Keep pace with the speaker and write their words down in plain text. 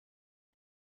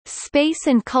Space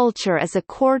and Culture is a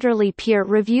quarterly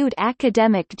peer-reviewed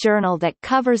academic journal that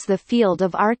covers the field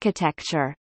of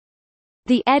architecture.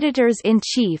 The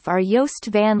editors-in-chief are Joost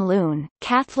van Loon,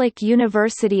 Catholic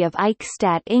University of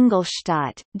Eichstätt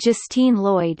Ingolstadt, Justine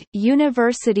Lloyd,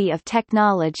 University of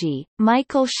Technology,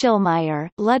 Michael Schillmeyer,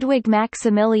 Ludwig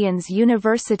Maximilians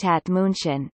Universität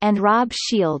München, and Rob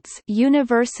Shields,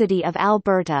 University of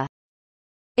Alberta.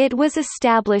 It was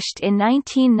established in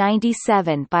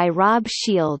 1997 by Rob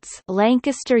Shields,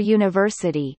 Lancaster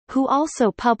University, who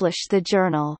also published the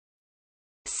journal.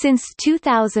 Since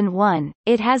 2001,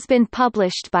 it has been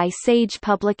published by Sage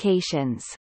Publications.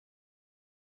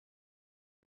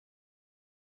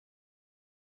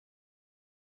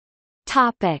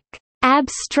 Topic: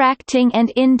 Abstracting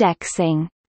and indexing.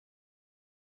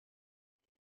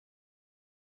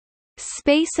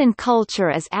 Space and Culture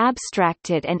is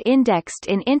abstracted and indexed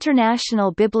in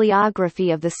International Bibliography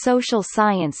of the Social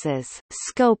Sciences,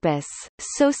 Scopus,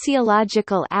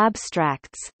 Sociological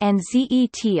Abstracts, and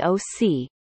ZETOC.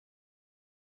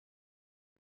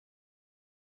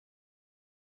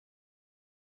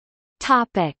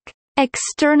 Topic: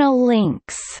 External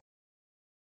links.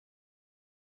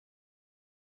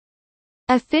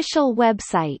 Official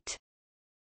website.